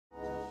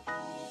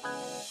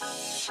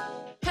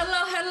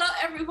Hello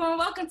everyone.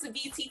 Welcome to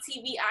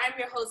BTTV. I'm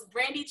your host,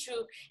 Brandy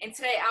True, and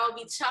today I will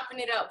be chopping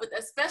it up with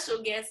a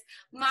special guest,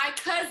 my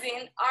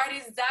cousin,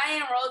 artist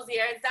Zion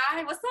Rozier.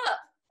 Zion, what's up?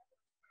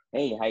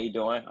 Hey, how you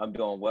doing? I'm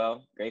doing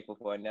well. Grateful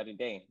for another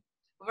day.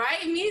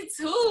 Right, me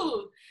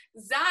too.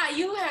 Zion,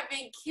 you have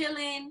been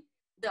killing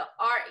the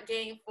art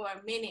game for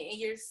a minute, and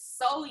you're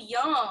so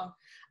young.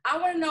 I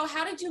want to know,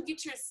 how did you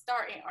get your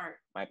start in art?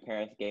 My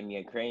parents gave me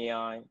a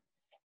crayon,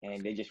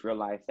 and they just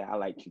realized that I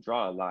like to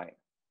draw a lot.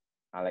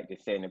 I like to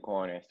sit in the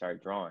corner and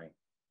start drawing.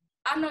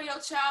 I know your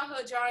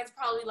childhood drawings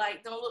probably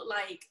don't look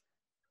like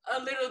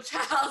a little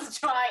child's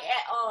drawing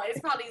at all.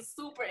 It's probably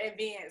super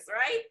advanced,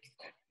 right?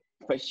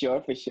 For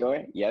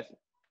sure. Yes.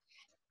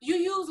 You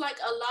use like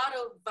a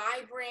lot of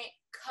vibrant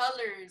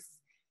colors.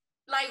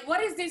 Like,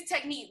 what is this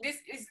technique?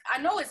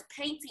 I know it's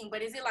painting,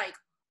 but is it like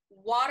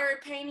water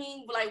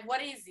painting? Like,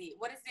 what is it?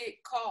 What is it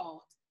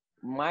called?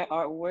 My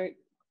artwork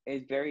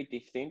is very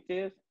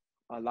distinctive.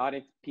 A lot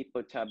of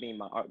people tell me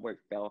my artwork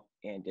fell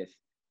in this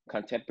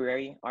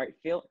contemporary art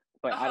field,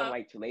 but I don't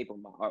like to label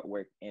my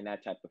artwork in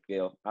that type of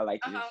field. I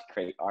like to just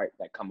create art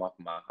that come off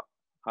my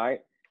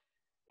heart.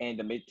 And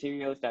the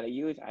materials that I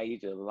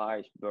use a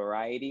large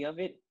variety of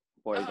it.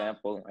 For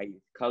example, I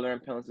use coloring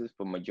pencils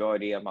for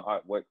majority of my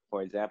artwork.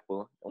 For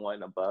example, the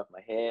one above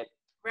my head.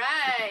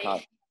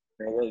 Right.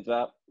 Fingers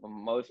up, the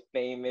most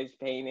famous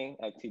painting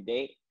to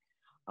date.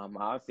 I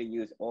also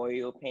use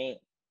oil paint,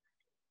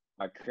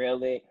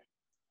 acrylic,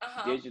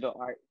 digital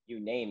art, you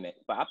name it.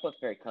 But I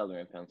prefer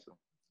coloring pencil.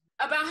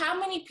 About how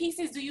many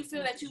pieces do you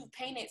feel that you've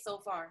painted so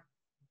far?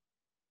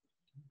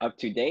 Up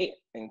to date,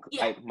 and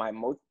like my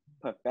most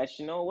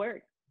professional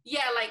work?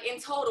 Yeah, like in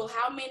total,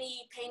 how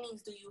many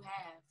paintings do you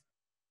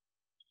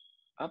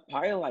have?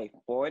 Probably like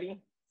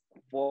 40.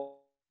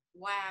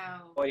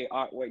 Wow. 40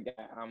 artwork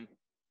that I'm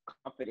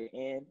confident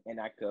in and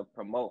I could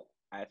promote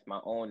as my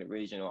own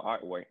original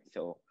artwork.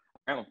 So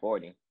around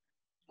 40.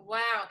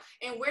 Wow.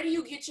 And where do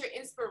you get your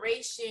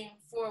inspiration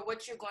for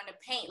what you're going to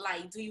paint?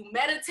 Like, do you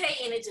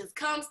meditate and it just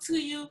comes to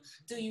you?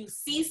 Do you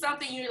see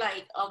something, you're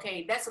like,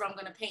 okay, that's what I'm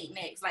going to paint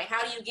next? Like,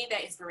 how do you get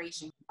that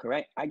inspiration?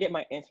 Correct. I get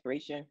my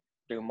inspiration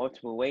through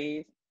multiple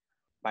ways,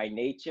 by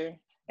nature.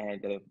 And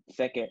the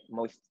second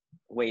most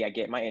way I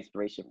get my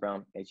inspiration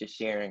from is just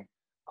sharing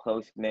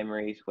close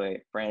memories with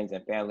friends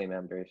and family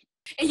members.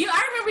 And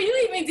I remember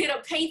you even did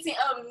a painting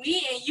of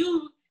me and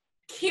you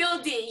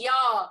killed it,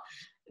 y'all.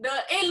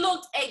 It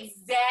looked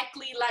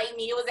exactly like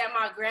me. It was at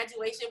my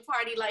graduation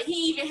party. Like,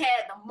 he even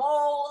had the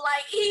mole.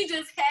 Like, he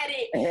just had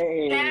it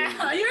down.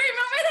 You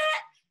remember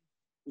that?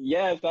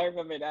 Yes, I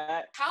remember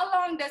that. How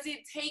long does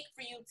it take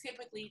for you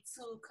typically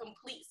to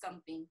complete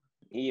something?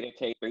 It either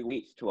takes 3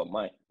 weeks to a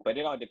month, but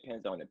it all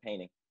depends on the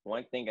painting.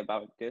 One thing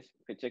about this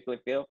particular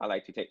field, I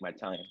like to take my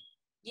time.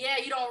 Yeah,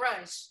 you don't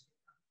rush.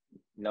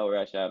 No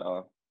rush at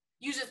all.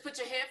 You just put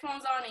your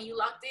headphones on and you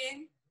locked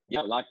in?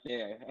 Yeah, locked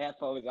in.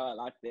 Headphones on,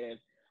 locked in.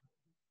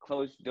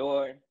 Closed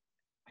door.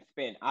 I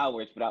spent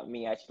hours without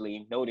me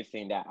actually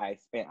noticing that I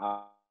spent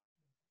hours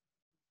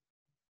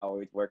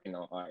working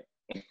on art.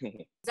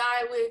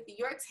 Zai, with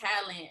your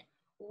talent,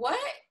 what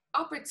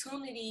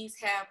opportunities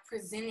have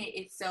presented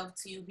itself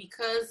to you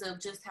because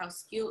of just how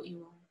skilled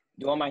you are?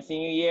 During my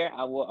senior year,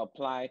 I will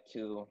apply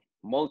to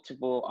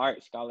multiple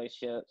art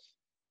scholarships.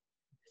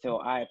 So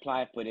I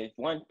applied for this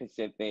one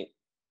specific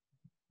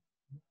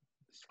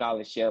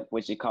scholarship,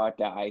 which is called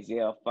the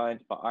Isaiah Fund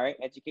for Art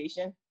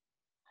Education.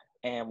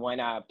 And when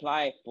I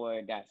applied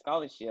for that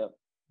scholarship,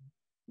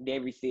 they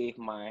received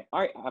my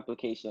art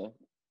application,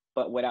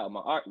 but without my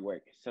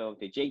artwork. So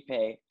the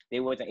JPEG, they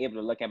wasn't able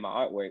to look at my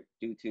artwork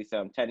due to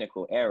some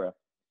technical error.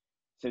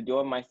 So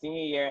during my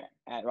senior year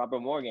at Robert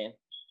Morgan,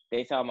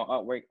 they saw my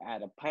artwork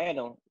at a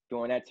panel.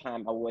 During that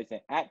time, I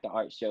wasn't at the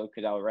art show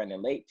because I was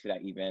running late to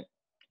that event.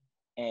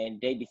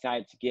 And they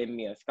decided to give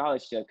me a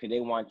scholarship because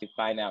they wanted to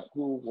find out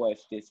who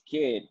was this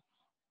kid.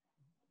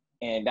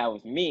 And that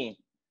was me.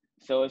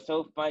 So it's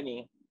so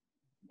funny.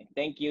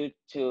 Thank you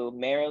to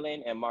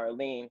Marilyn and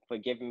Marlene for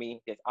giving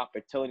me this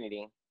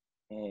opportunity.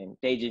 And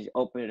they just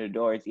opened the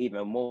doors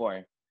even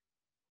more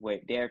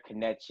with their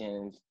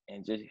connections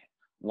and just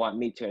want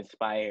me to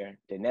inspire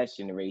the next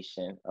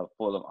generation of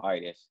full of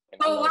artists.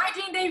 So why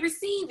didn't they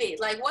receive it?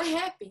 Like, what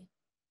happened?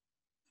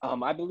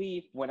 I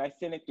believe when I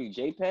sent it through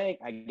JPEG,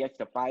 I guess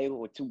the file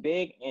was too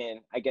big, and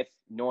I guess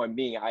knowing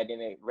me, I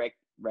didn't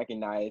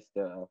recognize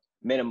the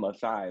minimum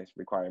size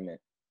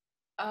requirement.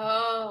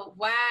 Oh,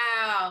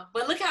 wow.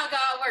 But look how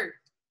God worked.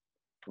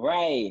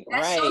 Right,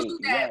 that right. shows you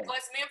that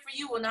what's meant for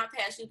you will not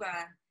pass you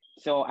by.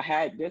 So I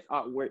had this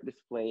artwork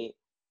displayed,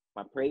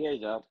 my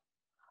prayers up.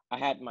 I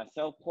had my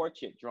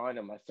self-portrait drawn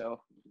of myself,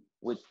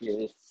 which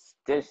is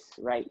this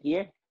right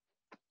here.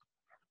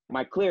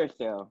 My clear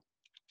cell.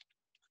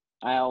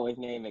 I always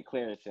name it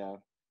clear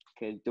cell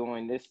because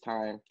during this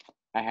time,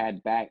 I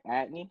had back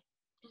acne,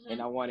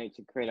 and I wanted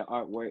to create an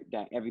artwork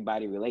that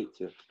everybody relate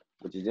to,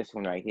 which is this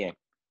one right here.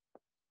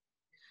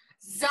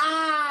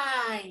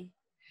 Zai,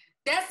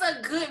 that's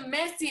a good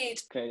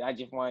message. Because I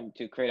just wanted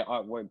to create an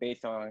artwork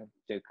based on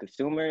the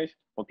consumers,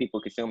 what people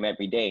consume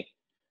every day.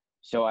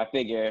 So I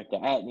figure the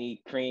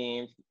acne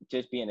creams,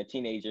 just being a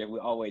teenager, we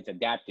always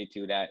adapted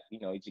to that. You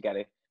know, you got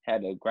to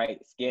have a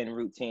great skin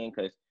routine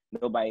because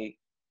nobody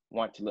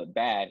wants to look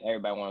bad.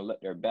 Everybody want to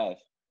look their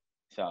best.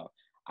 So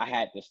I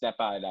had to step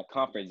out of that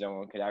comfort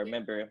zone because I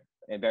remember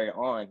and very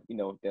on, you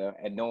know, the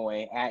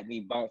annoying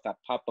acne bumps that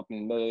pop up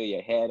in the middle of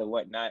your head or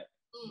whatnot.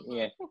 Mm-hmm.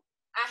 Yeah.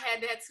 I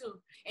had that too.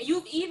 And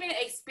you've even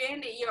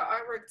expanded your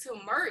artwork to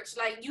merch.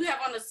 Like you have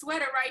on a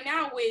sweater right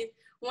now with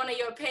one of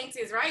your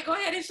paintings, right? Go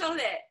ahead and show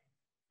that.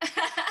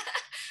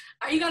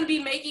 Are you going to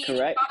be making any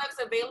Correct. products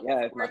available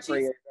Yeah, for my purchase?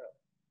 prayer.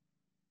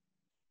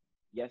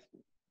 Yes,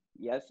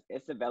 yes,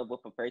 it's available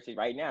for purchase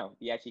right now.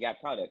 We actually got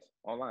products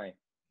online.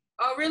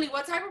 Oh, really?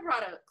 What type of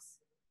products?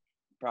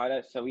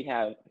 Products. So we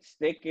have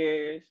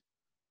stickers,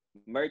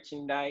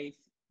 merchandise,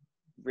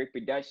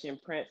 reproduction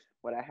prints.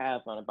 What I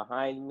have on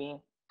behind me,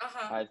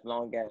 as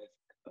long as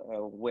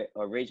with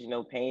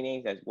original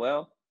paintings as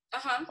well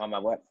on my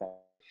website.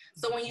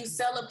 So when you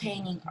sell a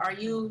painting, are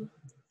you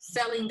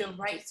selling the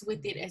rights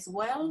with it as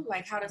well?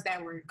 Like, how does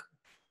that work?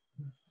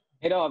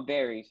 It all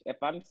varies. If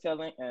I'm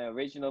selling an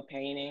original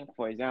painting,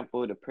 for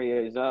example, the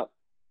Prayer is Up,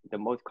 the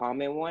most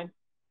common one,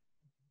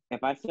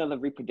 if I sell a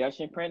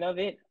reproduction print of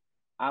it,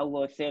 I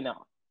will send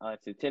a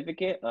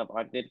certificate of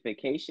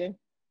identification,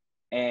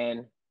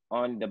 and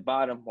on the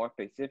bottom, more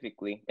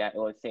specifically, that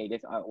will say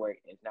this artwork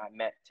is not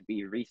meant to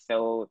be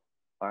resold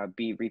or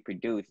be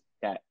reproduced,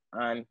 that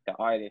I'm the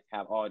artist,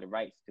 have all the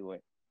rights to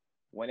it.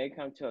 When it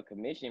comes to a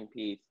commission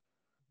piece,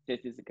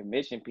 this is a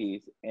commission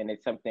piece and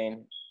it's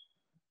something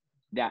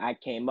that I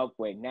came up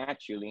with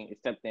naturally,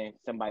 it's something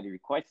somebody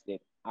requested,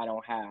 I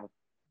don't have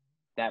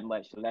that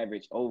much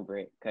leverage over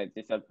it because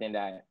it's something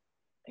that,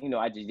 you know,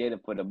 I just did it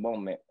for the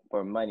moment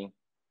for money.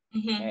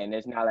 And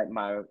it's not like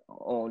my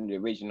own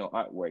original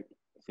artwork.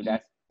 So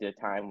that's the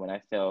time when I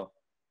sell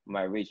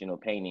my original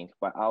paintings,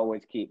 but I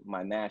always keep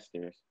my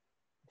masters.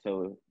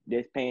 So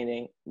this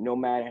painting, no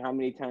matter how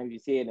many times you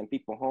see it in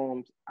people's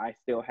homes, I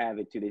still have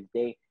it to this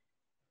day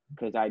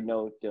because I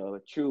know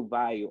the true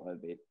value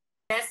of it.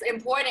 That's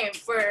important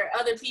for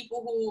other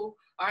people who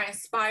are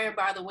inspired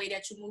by the way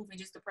that you move and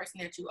just the person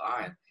that you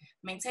are.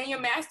 Maintain your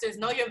masters,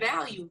 know your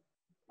value.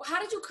 Well, how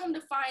did you come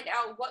to find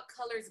out what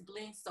colors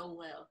blend so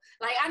well?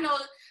 Like, I know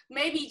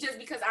maybe just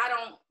because I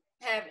don't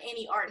have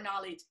any art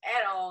knowledge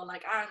at all,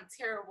 like I'm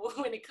terrible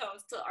when it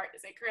comes to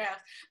arts and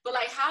crafts, but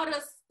like, how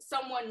does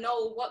someone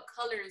know what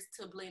colors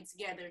to blend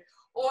together?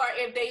 Or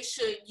if they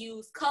should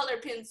use color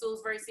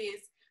pencils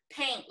versus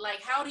paint,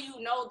 like how do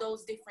you know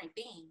those different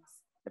things?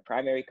 The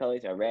primary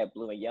colors are red,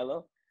 blue, and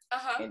yellow.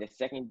 And the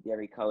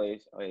secondary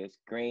colors is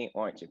green,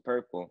 orange, and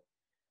purple.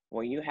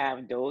 When you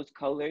have those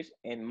colors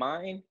in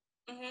mind,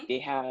 they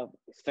have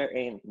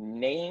certain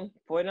name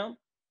for them.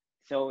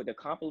 So the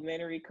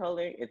complementary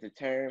color is a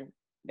term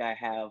that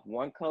have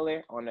one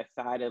color on the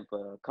side of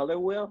a color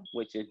wheel,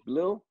 which is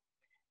blue,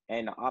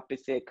 and the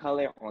opposite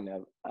color on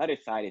the other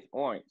side is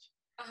orange.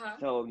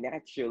 So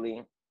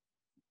naturally,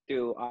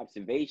 through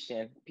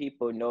observation,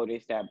 people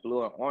notice that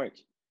blue and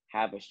orange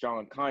have a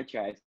strong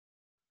contrast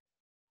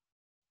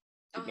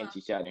against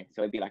each other.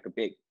 So it'd be like a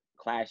big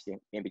clash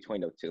in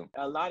between those two.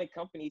 A lot of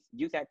companies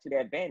use that to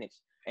their advantage.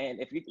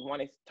 And if you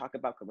want to talk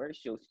about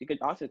commercials, you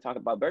could also talk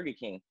about Burger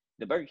King,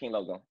 the Burger King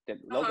logo. The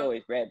logo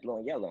is red, blue,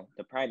 and yellow,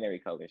 the primary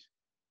colors.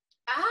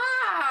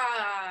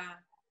 Ah,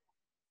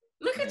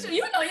 look at you.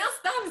 You know your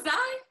stuff,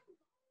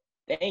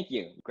 Zai. Thank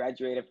you.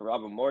 Graduated from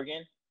Robert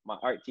Morgan, my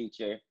art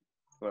teacher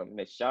from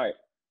Miss Sharp.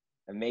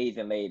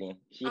 Amazing lady.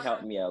 She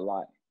helped me a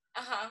lot.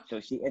 So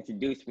she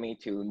introduced me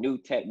to new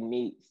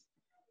techniques,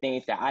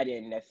 things that I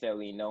didn't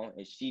necessarily know,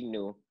 and she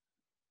knew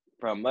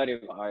from other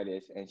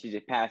artists, and she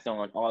just passed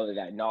on all of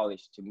that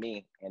knowledge to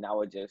me, and I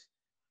was just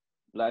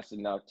blessed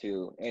enough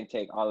to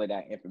intake all of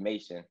that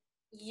information.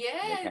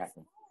 Yes.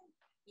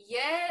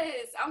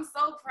 Yes, I'm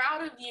so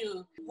proud of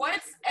you.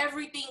 What's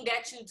everything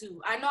that you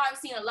do? I know I've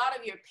seen a lot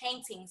of your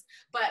paintings,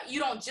 but you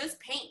don't just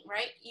paint,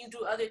 right? You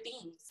do other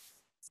things.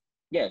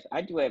 Yes,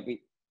 I do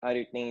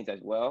other things as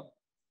well.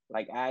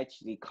 Like I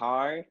actually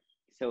carve,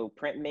 so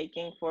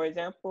printmaking, for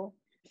example.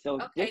 So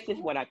this is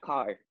what I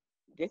carve.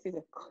 This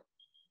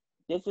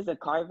is a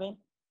carving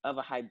of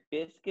a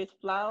hibiscus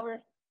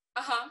flower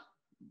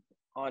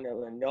on a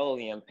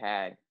linoleum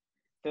pad.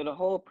 So the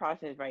whole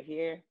process right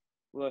here,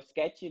 we'll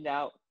sketch it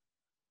out,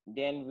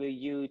 then we'll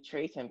use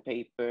tracing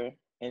paper,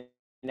 and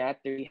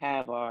after we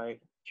have our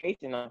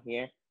tracing on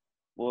here,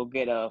 we'll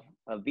get a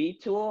V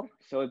tool.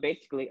 So it's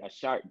basically a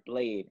sharp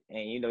blade,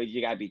 and you know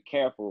you gotta be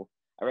careful.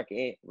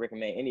 I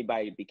recommend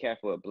anybody to be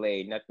careful with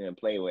blade, nothing to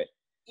play with,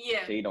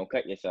 so you don't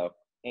cut yourself.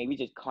 And we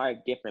just carve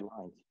different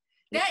lines.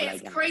 That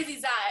is crazy,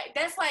 Zai.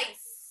 That's like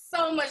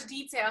so much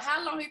detail.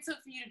 How long it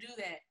took for you to do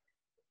that?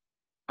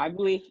 I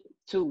believe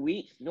 2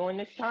 weeks during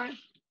this time.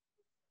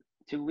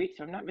 2 weeks,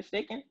 if I'm not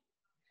mistaken.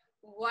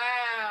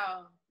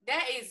 Wow,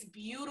 that is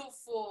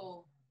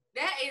beautiful.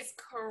 That is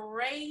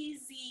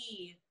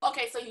crazy.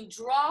 Okay, so you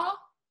draw,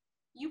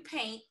 you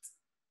paint.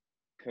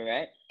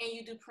 Correct. And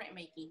you do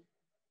printmaking.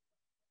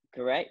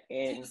 Correct.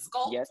 And do you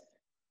sculpt?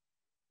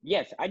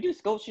 Yes, I do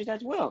sculptures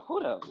as well.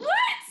 Hold up. What?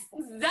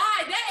 Zai,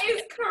 that is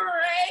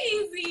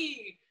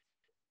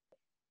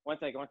One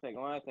second.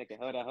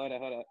 Hold up.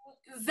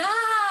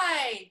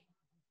 Zai,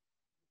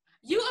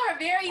 you are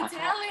very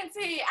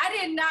talented. I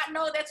did not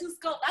know that you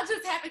scoped. I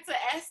just happened to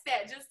ask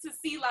that just to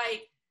see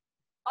like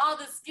all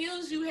the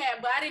skills you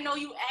have, but I didn't know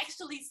you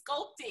actually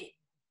scoped it.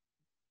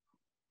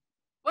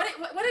 What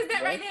is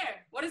that right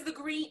there? What is the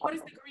green? What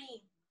is the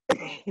green?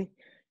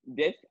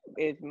 This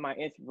is my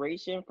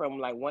inspiration from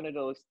like one of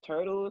those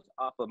turtles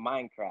off of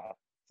Minecraft.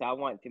 So I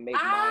want to make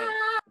mine.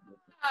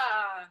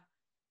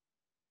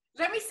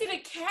 Let me see the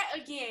cat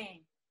again.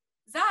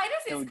 Zai,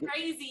 this is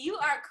crazy. You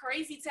are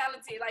crazy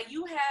talented. Like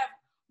you have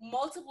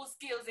multiple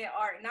skills in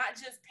art, not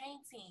just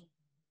painting.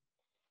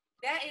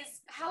 That is,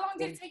 how long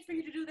did it take for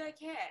you to do that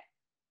cat?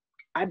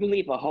 I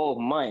believe a whole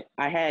month.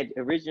 I had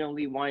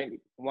originally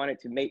wanted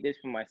to make this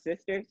for my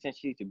sister since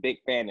she's a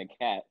big fan of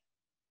cats.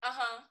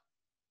 Uh-huh.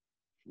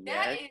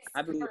 That is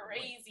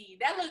crazy.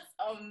 That looks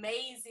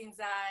amazing,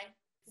 Zai.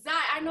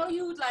 Zai, I know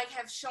you like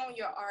have shown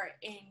your art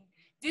in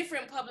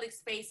different public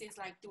spaces,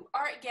 like through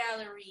art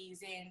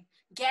galleries and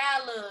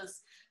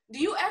galas. Do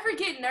you ever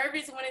get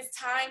nervous when it's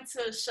time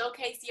to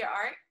showcase your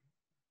art?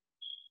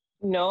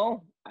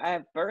 No,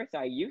 at first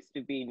I used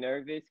to be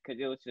nervous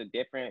because it was a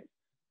different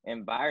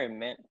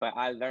environment, but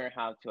I learned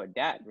how to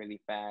adapt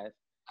really fast.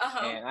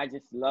 And I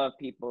just love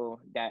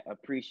people that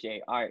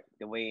appreciate art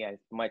the way as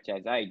much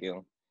as I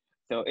do.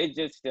 So it's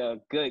just a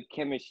good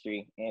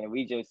chemistry and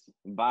we just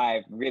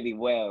vibe really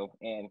well.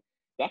 And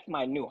that's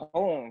my new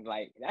home.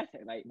 Like that's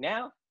like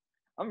now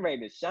I'm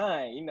ready to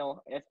shine. You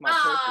know, that's my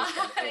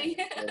purpose.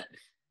 Yeah.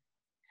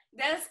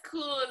 That's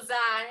cool,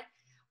 Zai.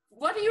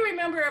 What do you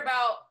remember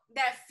about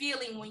that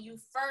feeling when you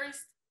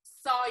first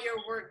saw your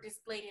work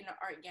displayed in the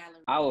art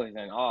gallery? I was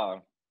in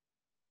awe.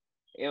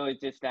 It was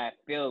just that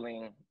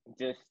feeling,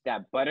 just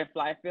that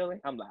butterfly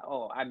feeling. I'm like,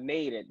 oh, I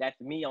made it. That's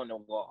me on the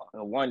wall.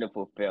 A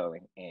wonderful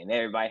feeling. And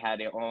everybody had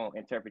their own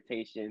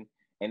interpretation.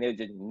 And it was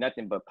just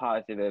nothing but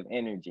positive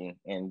energy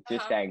and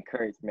just that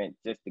encouragement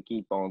just to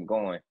keep on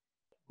going.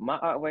 My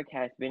artwork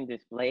has been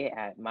displayed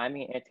at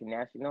Miami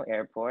International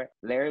Airport,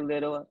 Larry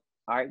Little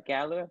Art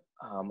Gallery.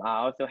 I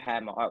also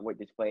had my artwork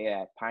displayed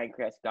at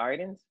Pinecrest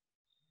Gardens,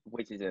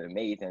 which is an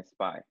amazing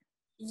spot.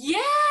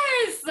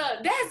 Yes,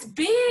 that's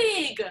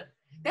big.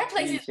 That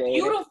place is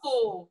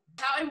beautiful.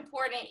 How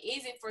important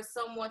is it for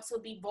someone to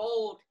be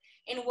bold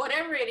in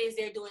whatever it is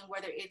they're doing,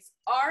 whether it's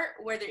art,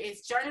 whether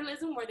it's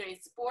journalism, whether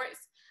it's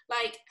sports?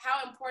 Like,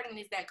 how important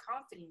is that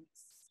confidence?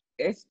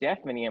 It's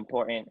definitely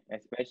important,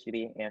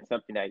 especially in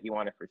something that you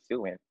want to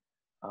pursue in.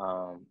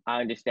 I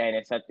understand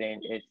it's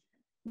something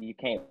you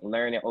can't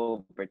learn it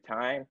over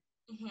time,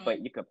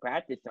 but you could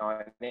practice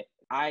on it.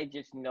 I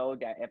just know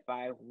that if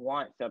I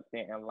want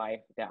something in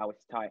life that I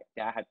was taught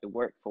that I have to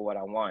work for what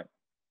I want.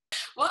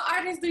 What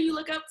artist do you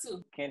look up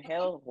to?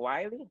 Kenhel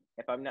Wiley,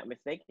 if I'm not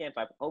mistaken,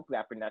 hopefully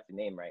I pronounced the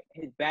name right.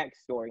 His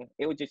backstory,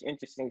 it was just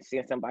interesting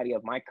seeing somebody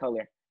of my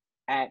color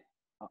at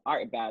an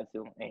art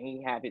basel, and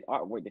he had his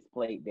artwork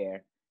displayed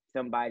there.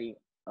 Somebody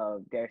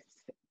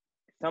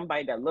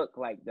somebody that looked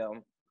like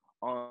them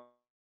on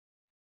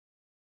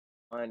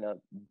a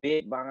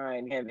big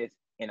behind canvas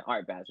in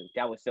art basel.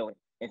 That was so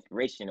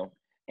inspirational,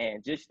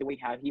 and just the way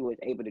how he was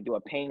able to do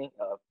a painting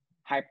of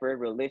hyper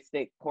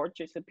realistic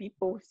portraits of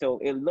people, so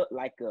it looked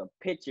like a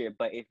picture,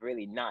 but it's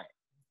really not.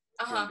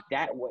 So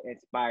that what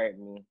inspired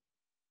me.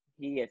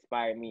 He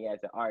inspired me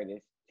as an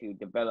artist to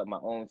develop my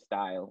own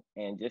style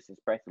and just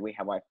express the way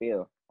how I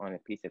feel on a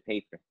piece of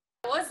paper.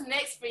 What's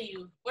next for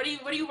you? What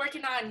are you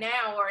working on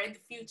now or in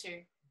the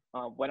future?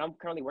 What I'm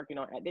currently working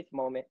on at this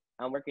moment,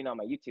 I'm working on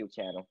my YouTube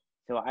channel.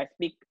 So I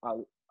speak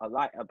a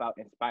lot about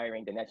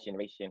inspiring the next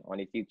generation on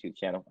this YouTube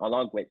channel,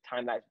 along with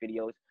time-lapse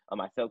videos of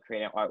myself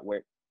creating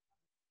artwork.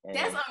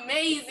 That's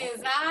amazing,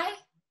 Zai.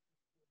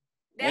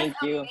 That's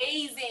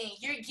amazing.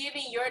 You're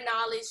giving your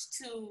knowledge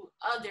to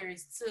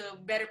others to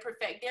better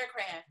perfect their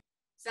craft.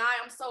 Zai,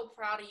 I'm so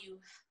proud of you.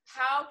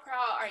 How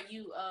proud are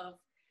you of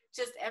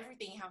just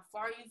everything, how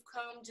far you've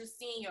come, just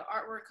seeing your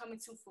artwork coming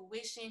to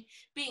fruition,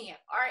 being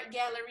at art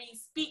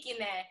galleries,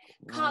 speaking at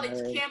college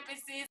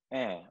campuses?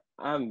 Man,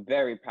 I'm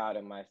very proud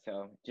of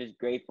myself. Just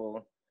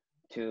grateful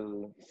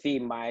to see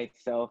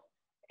myself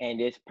in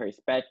this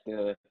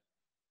perspective,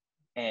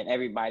 and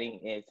everybody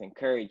is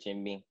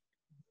encouraging me.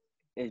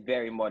 It's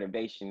very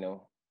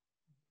motivational,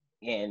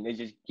 and it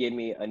just give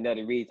me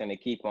another reason to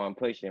keep on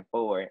pushing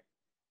forward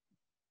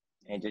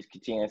and just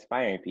continue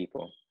inspiring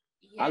people.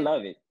 Yeah. I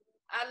love it.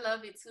 I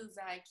love it too,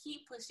 Zai.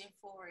 Keep pushing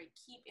forward.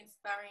 Keep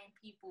inspiring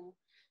people.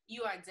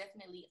 You are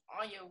definitely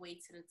on your way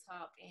to the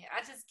top. And I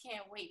just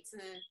can't wait to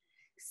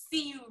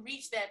see you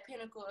reach that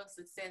pinnacle of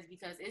success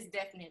because it's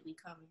definitely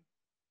coming.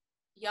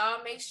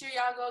 Y'all make sure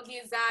y'all go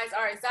get Zai's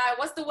art. Zai,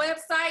 what's the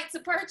website to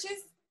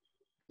purchase?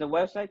 The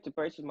website to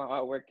purchase my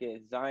artwork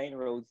is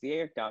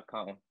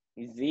zionrozier.com.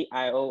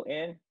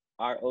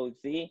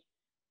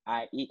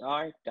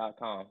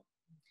 ZionRozier.com.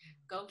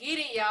 Go get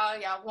it, y'all.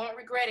 Y'all won't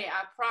regret it.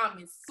 I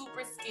promise.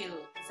 Super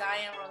skilled.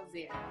 Zion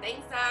Rozier.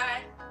 Thanks,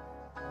 Zai.